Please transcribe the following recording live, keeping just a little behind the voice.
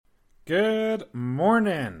Good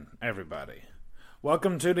morning, everybody.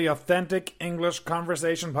 Welcome to the Authentic English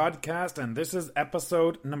Conversation Podcast, and this is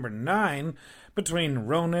episode number 9 between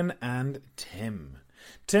Ronan and Tim.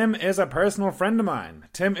 Tim is a personal friend of mine.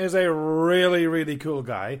 Tim is a really cool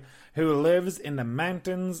guy who lives in the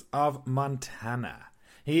mountains of Montana.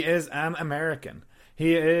 He is an American.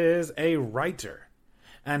 He is a writer.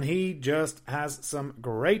 And he just has some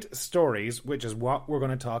great stories, which is what we're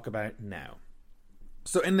going to talk about now.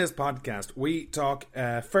 So in this podcast, we talk,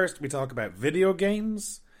 first we talk about video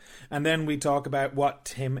games, and then we talk about what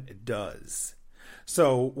Tim does.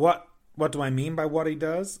 So what do I mean by what he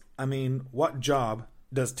does? I mean, what job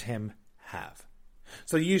does Tim have?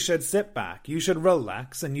 So you should sit back, you should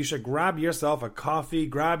relax, and you should grab yourself a coffee,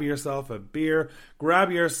 grab yourself a beer, grab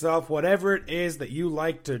yourself whatever it is that you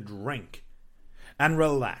like to drink, and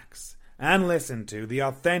relax. And listen to the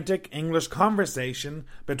authentic English conversation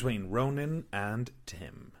between Ronan and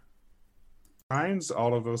Tim.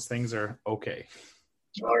 All of those things are okay.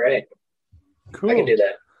 All right. Cool. I can do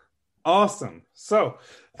that. Awesome. So,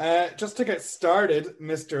 just to get started,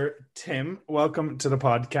 Mr. Tim, welcome to the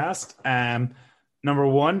podcast. Number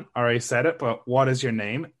 1, I already said it, but what is your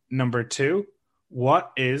name? Number 2,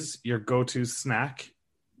 what is your go-to snack?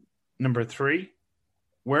 Number 3,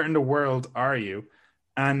 where in the world are you?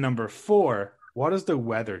 And number 4, what is the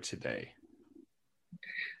weather today?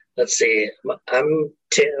 Let's see. I'm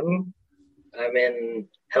Tim. I'm in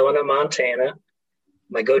Helena, Montana.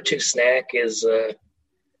 My go-to snack is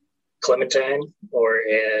clementine or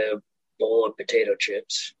a bowl of potato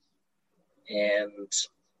chips. And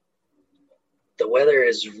the weather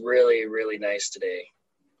is really nice today.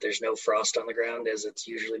 There's no frost on the ground as it's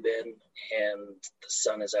usually been, and the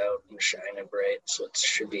sun is out and shining bright, so it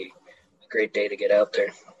should be great day to get out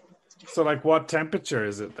there. So, like, what temperature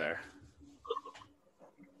is it there?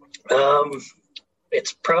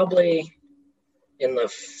 It's probably in the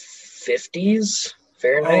 50s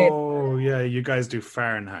Fahrenheit. Oh, yeah, you guys do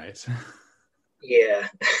Fahrenheit. Yeah.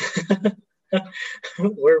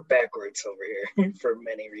 We're backwards over here for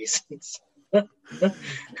many reasons.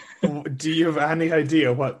 Do you have any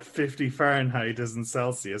idea what 50 Fahrenheit is in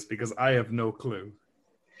Celsius? Because I have no clue.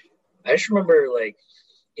 I just remember, like,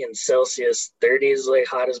 in Celsius, 30 is like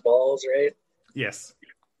hot as balls, right? Yes.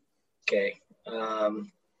 Okay.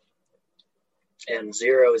 And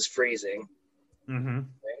 0 is freezing. Mm-hmm.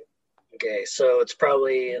 Right? Okay, so it's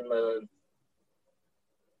probably in the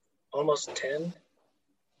almost 10.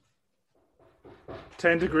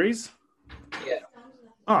 10 degrees? Yeah.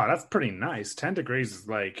 Oh, that's pretty nice. 10 degrees is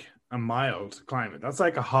like a mild climate. That's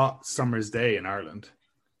like a hot summer's day in Ireland.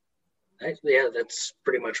 Yeah, that's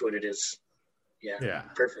pretty much what it is. Yeah.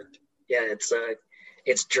 Perfect. Yeah,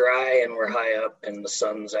 it's dry and we're high up and the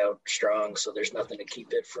sun's out strong, so there's nothing to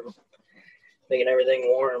keep it from making everything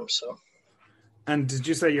warm. So. And did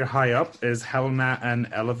you say you're high up? Is Helena an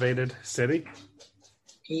elevated city?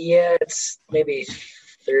 Yeah, it's maybe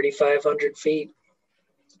 3,500 feet.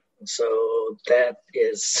 So that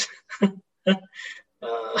is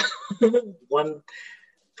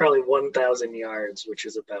probably 1,000 yards, which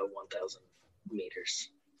is about 1,000 meters.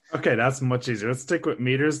 Okay, that's much easier. Let's stick with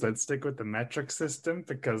meters. Let's stick with the metric system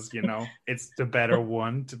because, it's the better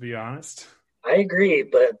one, to be honest. I agree,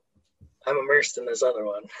 but I'm immersed in this other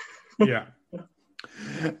one. Yeah.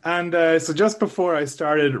 And so just before I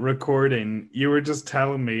started recording, you were just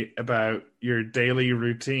telling me about your daily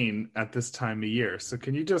routine at this time of year. So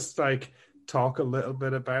can you just talk a little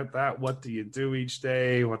bit about that? What do you do each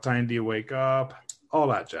day? What time do you wake up? All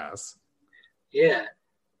that jazz. Yeah.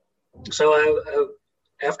 So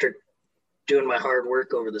after doing my hard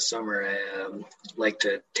work over the summer, I like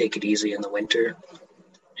to take it easy in the winter.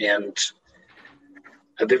 And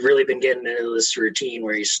I've really been getting into this routine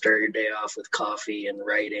where you start your day off with coffee and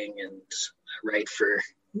writing, and I write for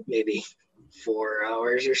maybe 4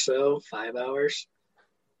 hours or so, 5 hours,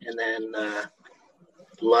 and then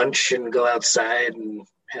lunch and go outside and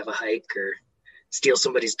have a hike or steal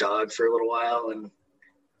somebody's dog for a little while and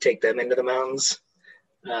take them into the mountains,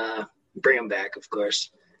 bring them back, of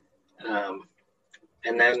course,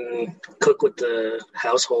 and then cook with the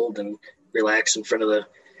household and relax in front of the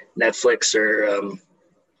Netflix or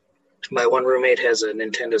my one roommate has a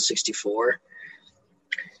Nintendo 64,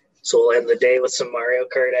 so we'll end the day with some Mario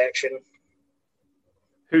Kart action.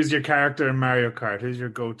 Who's your character in Mario Kart? Who's your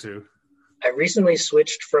go-to? I recently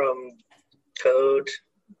switched from Toad,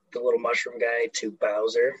 the little mushroom guy, to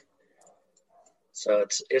Bowser. So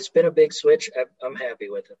it's been a big switch. I'm happy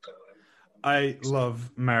with it, though. I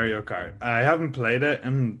love Mario Kart. I haven't played it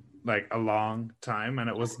in a long time, and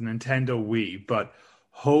it was Nintendo Wii, but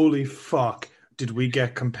holy fuck, did we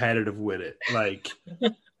get competitive with it.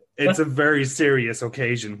 it's a very serious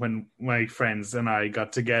occasion when my friends and I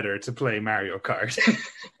got together to play Mario Kart.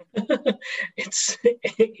 It's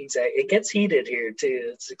exactly. It gets heated here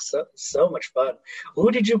too. It's so much fun.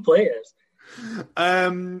 Who did you play as?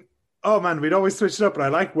 Um, oh man, we'd always switch it up, but I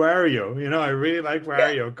like Wario. I really like Yeah.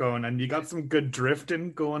 Wario going, and you got some good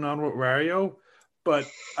drifting going on with Wario. But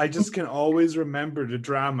I just can always remember the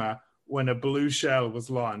drama when a blue shell was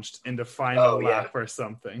launched in the Oh final yeah. lap or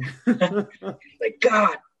something. Like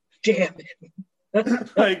God damn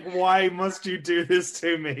it. Like, why must you do this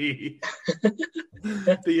to me?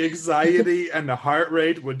 The anxiety and the heart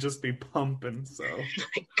rate would just be pumping. So,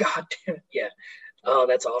 Like God damn it. Yeah. Oh,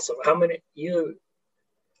 that's awesome. Who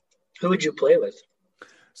would you play with?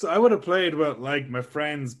 so I would have played with like my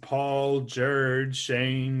friends Paul, Jared,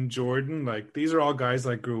 Shane, Jordan. Like these are all guys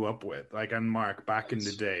I grew up with, like and Mark back in the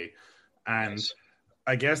Nice. day. And Nice.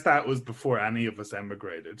 I guess that was before any of us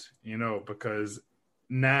emigrated, because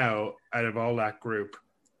now out of all that group,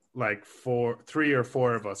 like three or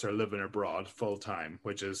four of us are living abroad full time,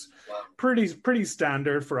 which is Wow. pretty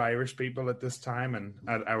standard for Irish people at this time and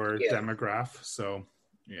at our Yeah. demographic. So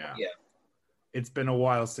yeah, Yeah. it's been a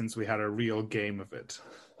while since we had a real game of it.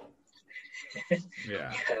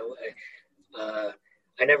 Yeah.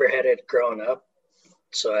 I never had it growing up,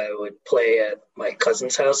 so I would play at my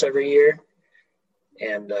cousin's house every year,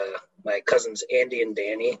 and my cousins Andy and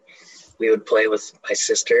Danny, we would play with my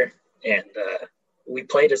sister, and we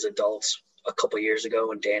played as adults a couple years ago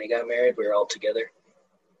when Danny got married. We were all together.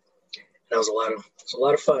 That was a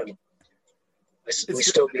lot of fun. We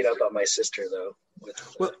still beat up on my sister though.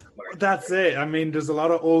 Well, that's it. I mean, there's a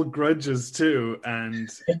lot of old grudges too, and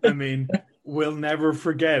I mean, we'll never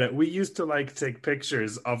forget it. We used to like take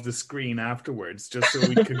pictures of the screen afterwards, just so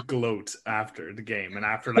we could gloat after the game, and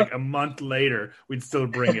after like a month later, we'd still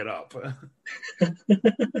bring it up.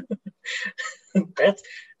 That's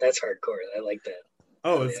hardcore. I like that.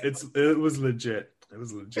 Oh, it was legit. It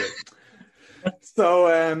was legit. So,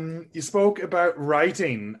 you spoke about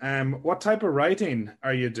writing. What type of writing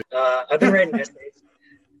are you doing? I've been writing essays.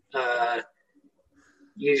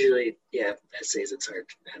 Usually, yeah, essays. It's hard.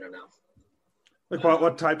 I don't know. Like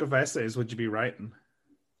what type of essays would you be writing?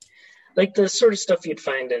 Like the sort of stuff you'd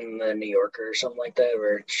find in the New Yorker or something like that,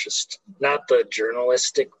 where it's just not the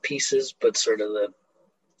journalistic pieces, but sort of the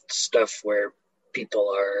stuff where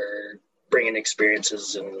people are bringing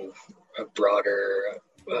experiences and a broader,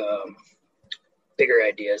 bigger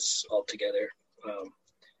ideas all together.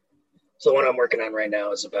 So the one I'm working on right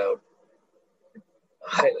now is about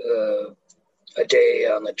a day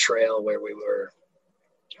on the trail where we were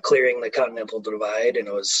clearing the Continental Divide, and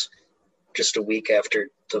it was just a week after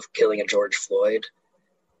the killing of George Floyd,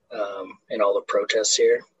 and all the protests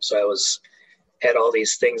here. So I had all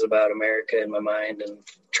these things about America in my mind and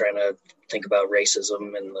trying to think about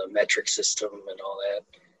racism and the metric system and all that.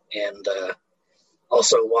 And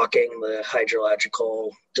also walking the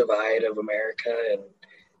hydrological divide of America and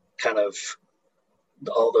kind of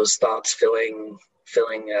all those thoughts filling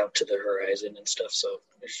out to the horizon and stuff. So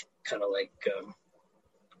it's kind of like,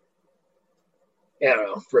 I don't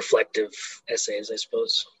know, reflective essays, I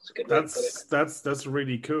suppose. It's a good way to put it. That's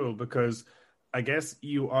really cool because I guess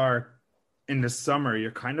you are in the summer,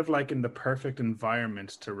 you're kind of like in the perfect environment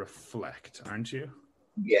to reflect, aren't you?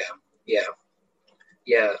 Yeah.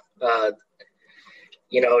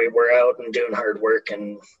 We're out and doing hard work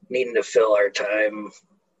and needing to fill our time.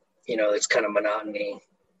 It's kind of monotony,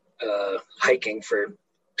 hiking for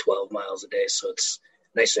 12 miles a day. So it's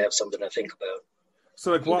nice to have something to think about.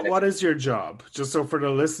 So like what is your job? Just so for the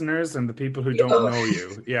listeners and the people who don't know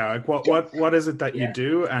you. Yeah, like what is it that you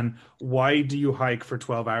do and why do you hike for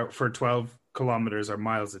 12 kilometers or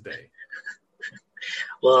miles a day?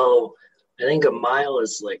 Well, I think a mile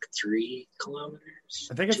is like 3 kilometers.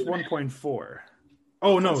 I think it's 1.4.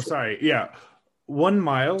 Oh no, sorry. Yeah. 1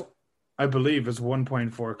 mile I believe is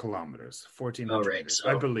 1.4 kilometers, 1,400 right. meters. So,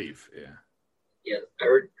 I believe, yeah. Yeah, I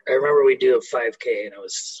remember we do a 5K and it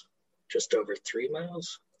was just over 3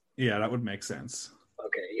 miles. Yeah, that would make sense.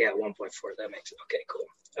 Okay, yeah, 1.4. That makes it okay. Cool.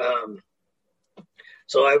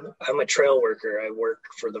 So I'm a trail worker. I work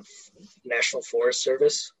for the National Forest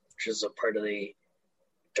Service, which is a part of the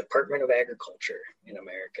Department of Agriculture in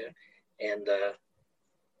America, and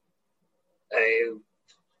I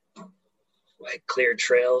clear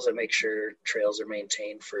trails. I make sure trails are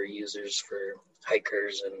maintained for users, for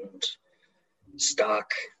hikers and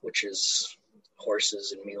stock, which is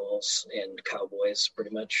horses and mules and cowboys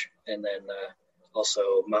pretty much, and then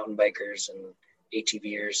also mountain bikers and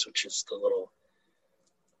ATVers, which is the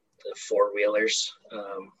four-wheelers.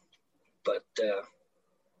 But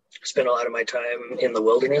spend a lot of my time in the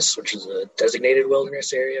wilderness, which is a designated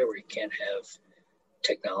wilderness area where you can't have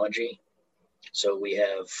technology. So we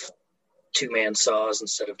have two-man saws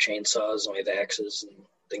instead of chainsaws, and we have axes and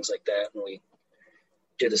things like that. And we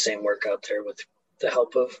do the same work out there with the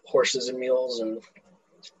help of horses and mules. And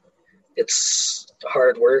it's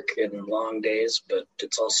hard work and long days, but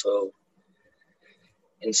it's also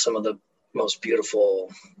in some of the most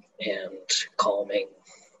beautiful and calming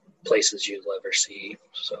places you'll ever see.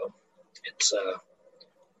 So it's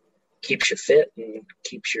keeps you fit and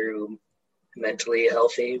keeps you mentally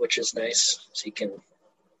healthy, which is nice. So you can,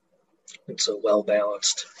 it's a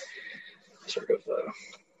well-balanced sort of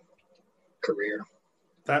career.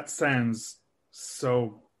 That sounds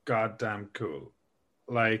so goddamn cool.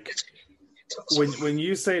 Like, It's awesome. when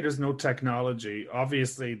you say there's no technology,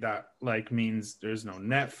 obviously that like means there's no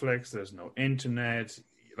Netflix, there's no internet.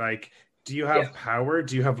 Like, do you have power?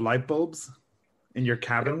 Do you have light bulbs in your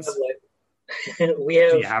cabins? We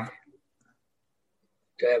have. Do you have?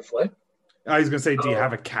 Do I have what? I was gonna say, do you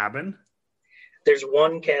have a cabin? There's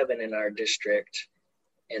one cabin in our district,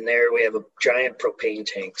 and there we have a giant propane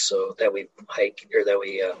tank, so that we hike or that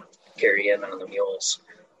we carry in on the mules.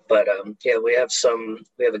 But yeah, we have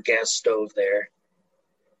a gas stove there,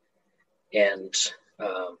 and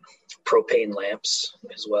propane lamps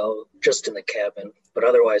as well, just in the cabin. But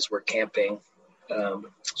otherwise, we're camping, so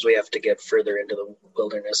we have to get further into the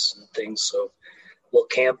wilderness and things. So we'll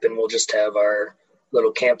camp, and we'll just have our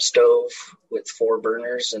little camp stove with 4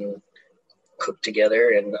 burners and cook together.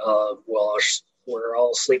 And we're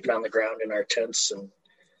all sleeping on the ground in our tents. And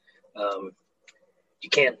you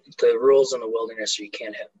can't. The rules in the wilderness, you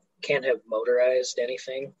can't have motorized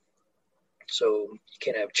anything. So you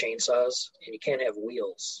can't have chainsaws, and you can't have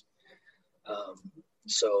wheels.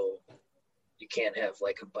 So you can't have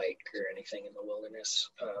like a bike or anything in the wilderness.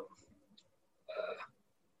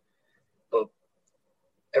 But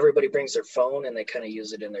everybody brings their phone, and they kind of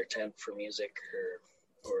use it in their tent for music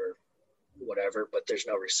or whatever, but there's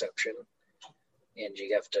no reception. And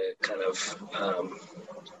you have to kind of,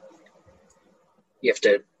 you have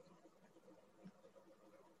to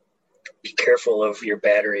be careful of your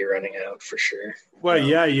battery running out for sure. Well,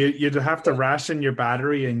 yeah, you'd have to ration your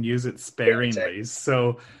battery and use it sparingly. Yeah, exactly.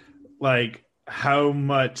 So, like, how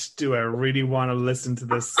much do I really want to listen to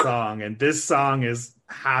this song? And this song is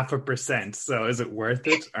 0.5%. So, is it worth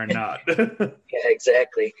it or not? Yeah,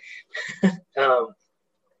 exactly.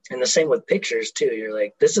 And the same with pictures too. You're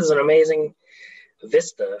like, this is an amazing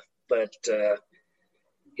vista, but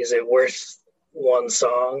is it worth one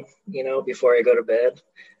song? Before I go to bed.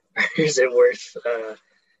 Or is it worth,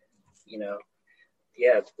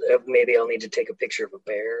 maybe I'll need to take a picture of a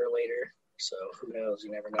bear later. So who knows?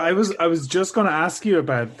 You never know. I was just going to ask you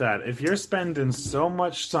about that. If you're spending so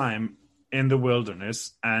much time in the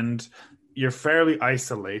wilderness and you're fairly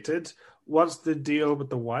isolated, what's the deal with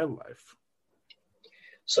the wildlife?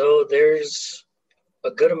 So there's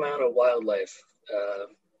a good amount of wildlife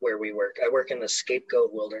where we work. I work in the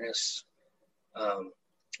Scapegoat Wilderness,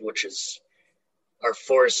 which is... Our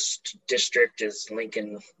forest district is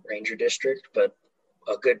Lincoln Ranger District, but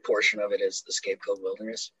a good portion of it is the Scapegoat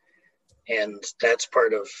Wilderness. And that's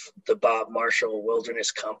part of the Bob Marshall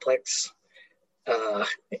Wilderness Complex,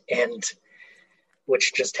 and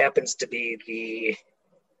which just happens to be the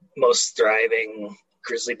most thriving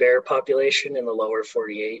grizzly bear population in the lower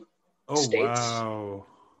 48 states. Wow.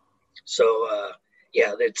 So,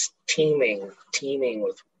 it's teeming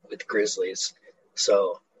with grizzlies.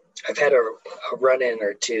 So I've had a run-in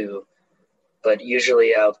or two, but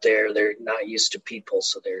usually out there, they're not used to people,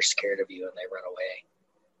 so they're scared of you and they run away.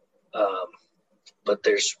 But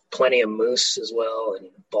there's plenty of moose as well,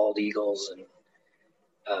 and bald eagles, and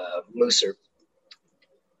moose are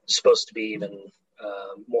supposed to be even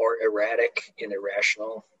more erratic and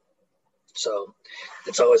irrational. So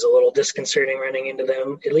it's always a little disconcerting running into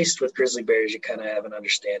them. At least with grizzly bears, you kind of have an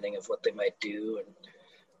understanding of what they might do. And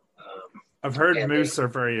I've heard moose are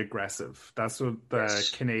very aggressive. That's what the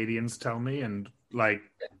Canadians tell me. And like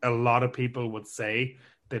a lot of people would say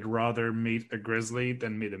they'd rather meet a grizzly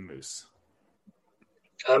than meet a moose.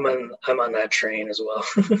 I'm on that train as well.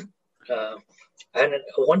 And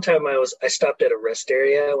one time I stopped at a rest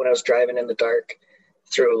area when I was driving in the dark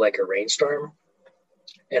through like a rainstorm.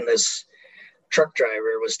 And this truck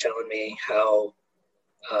driver was telling me how,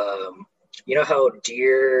 how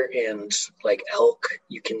deer and like elk,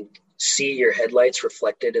 you can see your headlights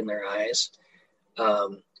reflected in their eyes.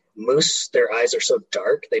 Moose, their eyes are so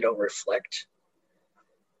dark, they don't reflect.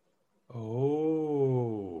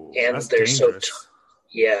 Oh, and that's they're dangerous.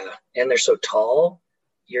 And they're so tall,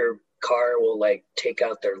 your car will like take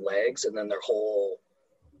out their legs, and then their whole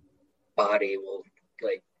body will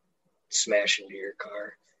like smash into your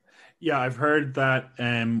car. Yeah, I've heard that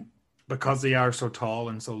because they are so tall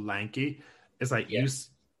and so lanky, it's like Yeah,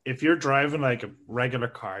 if you're driving like a regular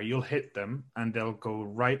car, you'll hit them and they'll go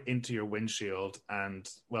right into your windshield, and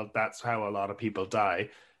well, that's how a lot of people die.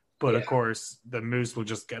 But of yeah, course, the moose will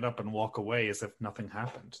just get up and walk away as if nothing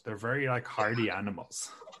happened. They're very like hardy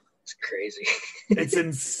animals. it's crazy. It's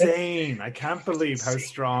insane. I can't believe how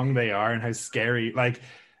strong they are and how scary. Like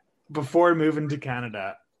before moving to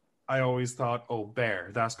Canada, I always thought, oh,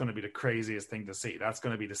 bear, that's going to be the craziest thing to see. That's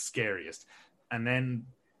going to be the scariest. And then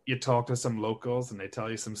you talk to some locals and they tell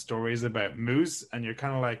you some stories about moose, and you're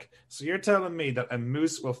kind of like, so you're telling me that a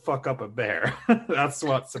moose will fuck up a bear? That's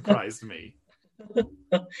what surprised me.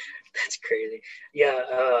 That's crazy.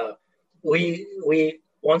 Yeah, we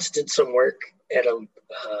once did some work at a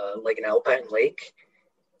like an alpine lake,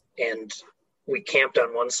 and we camped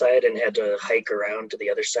on one side and had to hike around to the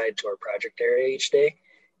other side to our project area each day.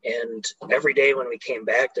 And every day when we came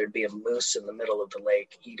back, there'd be a moose in the middle of the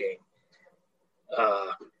lake eating. Uh,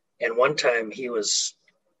 and one time he was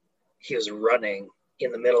running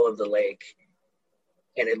in the middle of the lake,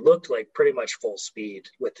 and it looked like pretty much full speed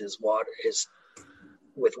with his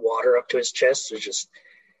with water up to his chest. It was just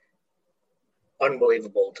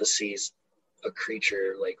unbelievable to see a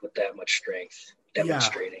creature like with that much strength Yeah.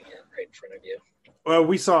 demonstrating it right in front of you. Well,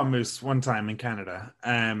 we saw a moose one time in Canada.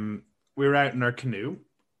 We were out in our canoe,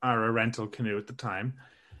 or a rental canoe at the time,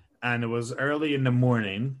 and it was early in the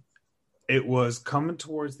morning. It was coming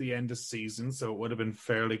towards the end of season, so it would have been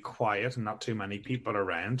fairly quiet and not too many people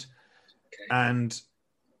around. Okay. And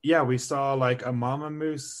yeah, we saw like a mama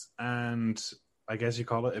moose, and I guess you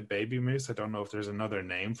call it a baby moose. I don't know if there's another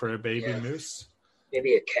name for a baby Yeah, moose.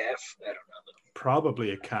 maybe a calf. I don't know.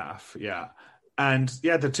 Probably a calf, yeah. And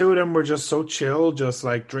yeah, the two of them were just so chill, just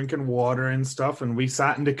like drinking water and stuff. And we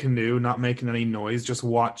sat in the canoe, not making any noise, just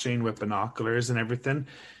watching with binoculars and everything.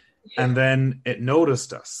 Yeah. And then it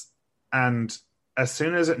noticed us. And as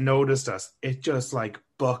soon as it noticed us, it just like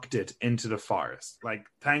bucked it into the forest. Like,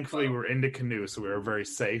 thankfully, Wow. we're in the canoe, so we were very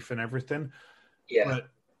safe and everything. Yeah. But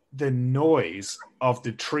the noise of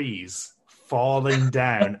the trees falling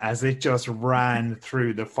down as it just ran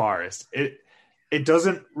through the forest, it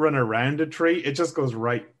doesn't run around a tree, it just goes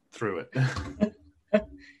right through it.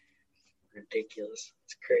 Ridiculous.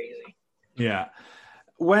 It's crazy. Yeah.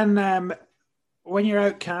 When you're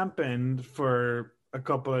out camping for a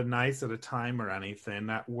couple of nights at a time or anything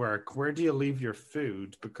at work, where do you leave your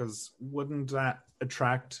food? Because wouldn't that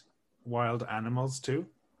attract wild animals too?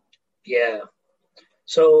 Yeah.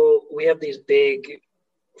 So we have these big,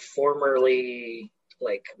 formerly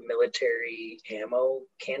like military ammo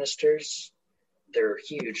canisters. They're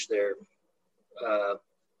huge. They're uh,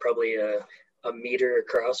 probably a meter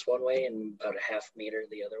across one way and about a half meter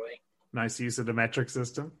the other way. Nice use of the metric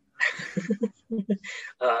system.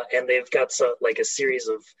 And they've got like a series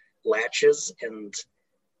of latches and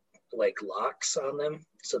like locks on them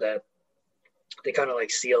so that they kind of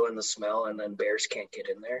like seal in the smell, and then bears can't get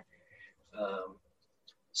in there. Um,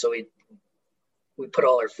 so we put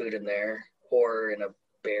all our food in there or in a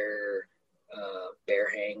bear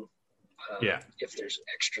hang, Yeah. if there's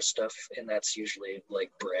extra stuff, and that's usually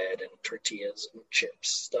like bread and tortillas and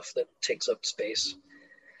chips, stuff that takes up space.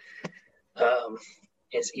 Um,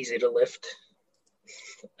 it's easy to lift.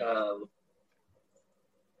 Um,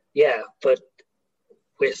 yeah, but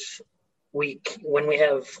with when we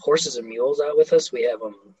have horses and mules out with us, we have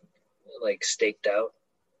them like staked out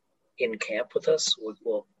in camp with us.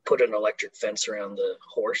 We'll put an electric fence around the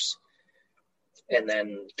horse, and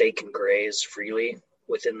then they can graze freely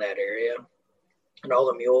within that area. And all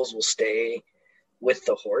the mules will stay with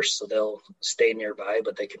the horse, so they'll stay nearby,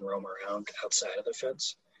 but they can roam around outside of the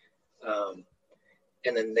fence.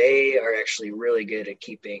 And then they are actually really good at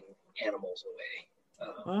keeping animals away.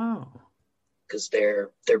 Oh. Because they're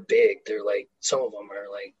big. They're like, some of them are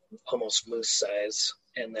like almost moose size,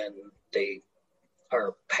 and then they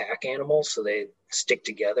are pack animals, so they stick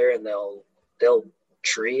together, and they'll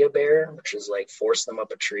tree a bear, which is like force them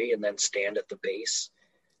up a tree and then stand at the base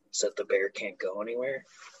so that the bear can't go anywhere.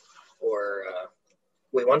 Or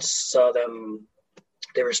we once saw them.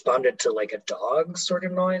 They responded to like a dog sort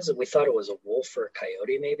of noise, and we thought it was a wolf or a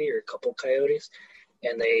coyote maybe, or a couple coyotes,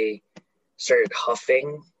 and they started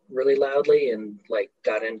huffing really loudly and like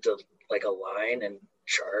got into like a line and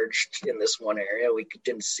charged in this one area. We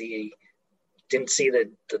didn't see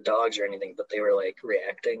the dogs or anything, but they were like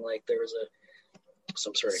reacting like there was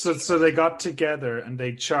some sort of So they got together and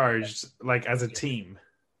they charged like as a team.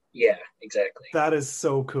 Yeah, exactly. That is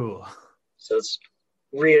so cool. So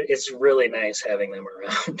it's really nice having them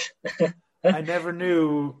around. I never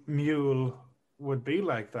knew mule would be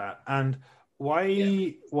like that. And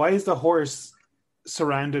Yeah. why is the horse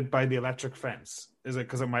surrounded by the electric fence? Is it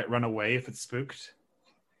because it might run away if it's spooked?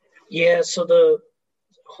 Yeah, so the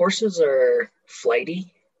horses are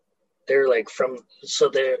flighty. They're like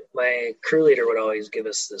my crew leader would always give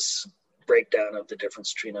us this breakdown of the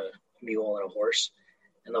difference between a mule and a horse.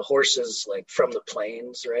 And the horse is like from the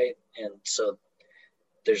plains, right? And so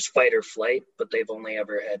there's fight or flight, but they've only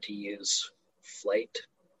ever had to use flight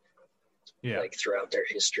Yeah. like throughout their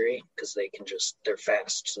history because they're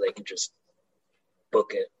fast, so they can just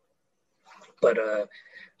book it. But a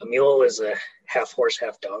mule is a half horse,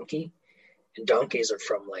 half donkey, and donkeys are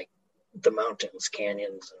from like the mountains,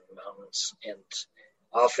 canyons, and mountains, and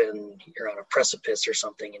often you're on a precipice or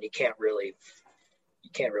something, and you can't really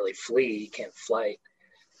flee, you can't flight,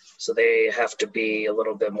 so they have to be a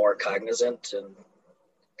little bit more cognizant and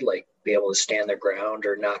like be able to stand their ground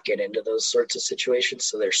or not get into those sorts of situations,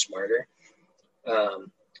 so they're smarter.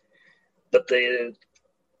 But they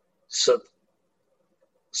so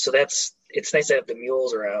that's it's nice to have the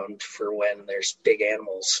mules around for when there's big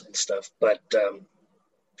animals and stuff. But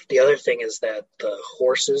the other thing is that the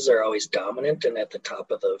horses are always dominant, and at the top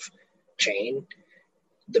of the chain,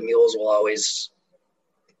 the mules will always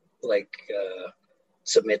like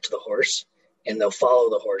submit to the horse, and they'll follow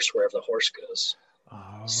the horse wherever the horse goes.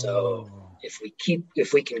 Oh. So if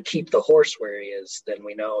we can keep the horse where he is, then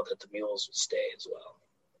we know that the mules will stay as well.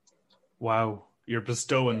 Wow. You're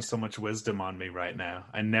bestowing so much wisdom on me right now.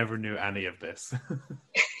 I never knew any of this.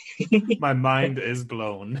 My mind is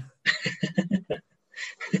blown.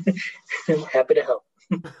 I'm happy to help.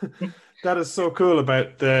 That is so cool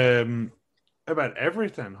about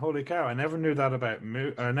everything. Holy cow! I never knew that about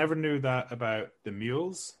the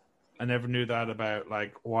mules. I never knew that about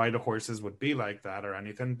like why the horses would be like that or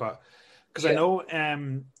anything. But because I know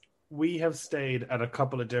we have stayed at a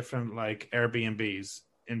couple of different like Airbnbs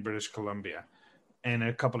in British Columbia, in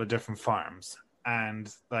a couple of different farms,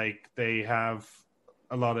 and like they have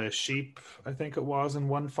a lot of sheep, I think it was, in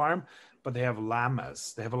one farm, but they have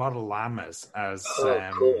llamas. They have a lot of llamas as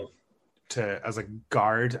cool. as a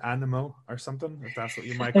guard animal or something, if that's what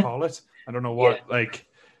you might call it. I don't know what like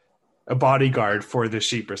a bodyguard for the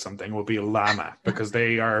sheep or something will be a llama, because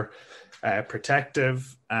they are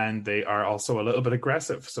protective, and they are also a little bit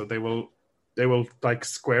aggressive. So they will like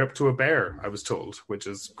square up to a bear, I was told, which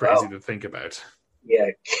is crazy to think about.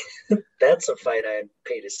 Yeah, that's a fight I'd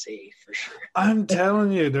pay to see for sure. I'm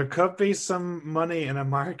telling you, there could be some money in a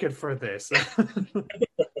market for this.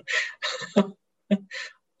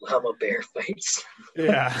 Llama bear fights.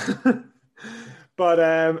 Yeah.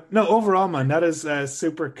 But no, overall, man, that is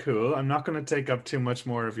super cool. I'm not going to take up too much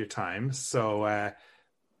more of your time. So,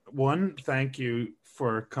 one, thank you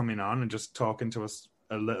for coming on and just talking to us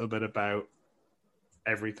a little bit about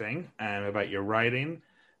everything, and about your writing,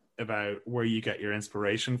 about where you get your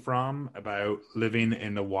inspiration from, about living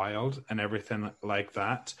in the wild and everything like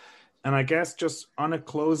that. And I guess just on a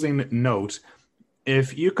closing note,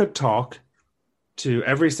 if you could talk to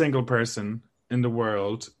every single person in the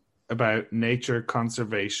world about nature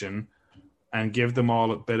conservation and give them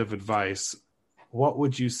all a bit of advice, what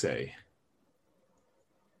would you say?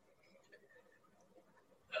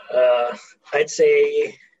 I'd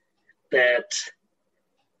say that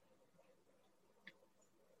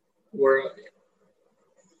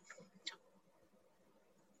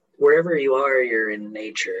wherever you are, you're in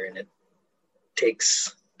nature, and it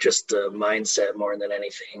takes just a mindset more than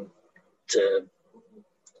anything to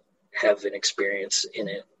have an experience in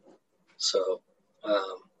it. So,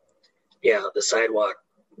 the sidewalk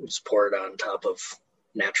was poured on top of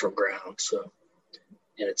natural ground. So,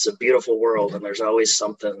 and it's a beautiful world, and there's always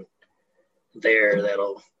something there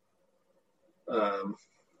that'll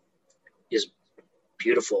is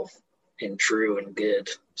beautiful and true and good.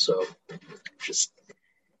 So just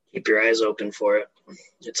keep your eyes open for it.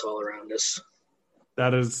 It's all around us.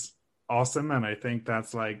 That is awesome. And I think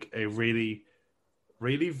that's like a really,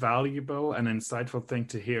 really valuable and insightful thing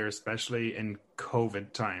to hear, especially in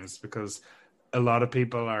COVID times, because a lot of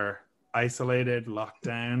people are isolated, locked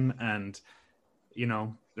down, and, you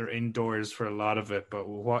know, they're indoors for a lot of it. But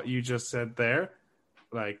what you just said there,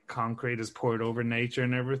 like concrete is poured over nature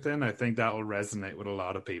and everything, I think that will resonate with a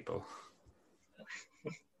lot of people.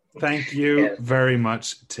 Thank you very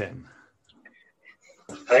much, Tim.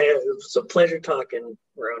 It was a pleasure talking,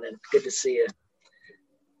 Ronan. Good to see you.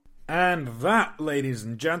 And that, ladies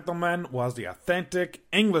and gentlemen, was the authentic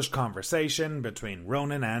English conversation between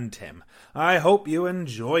Ronan and Tim. I hope you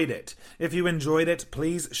enjoyed it. If you enjoyed it,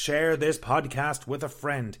 please share this podcast with a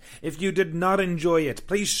friend. If you did not enjoy it,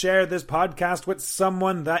 please share this podcast with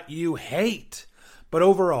someone that you hate. But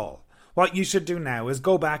overall, what you should do now is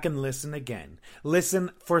go back and listen again.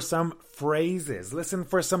 Listen for some phrases. Listen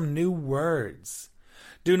for some new words.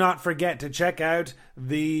 Do not forget to check out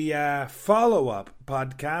the follow-up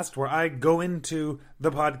podcast where I go into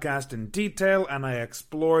the podcast in detail and I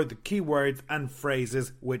explore the keywords and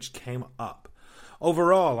phrases which came up.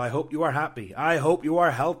 Overall, I hope you are happy, I hope you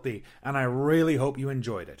are healthy, and I really hope you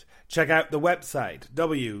enjoyed it. Check out the website,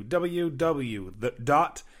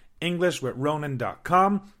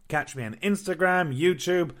 www.englishwithronan.com. Catch me on Instagram,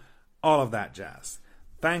 YouTube, all of that jazz.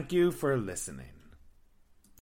 Thank you for listening.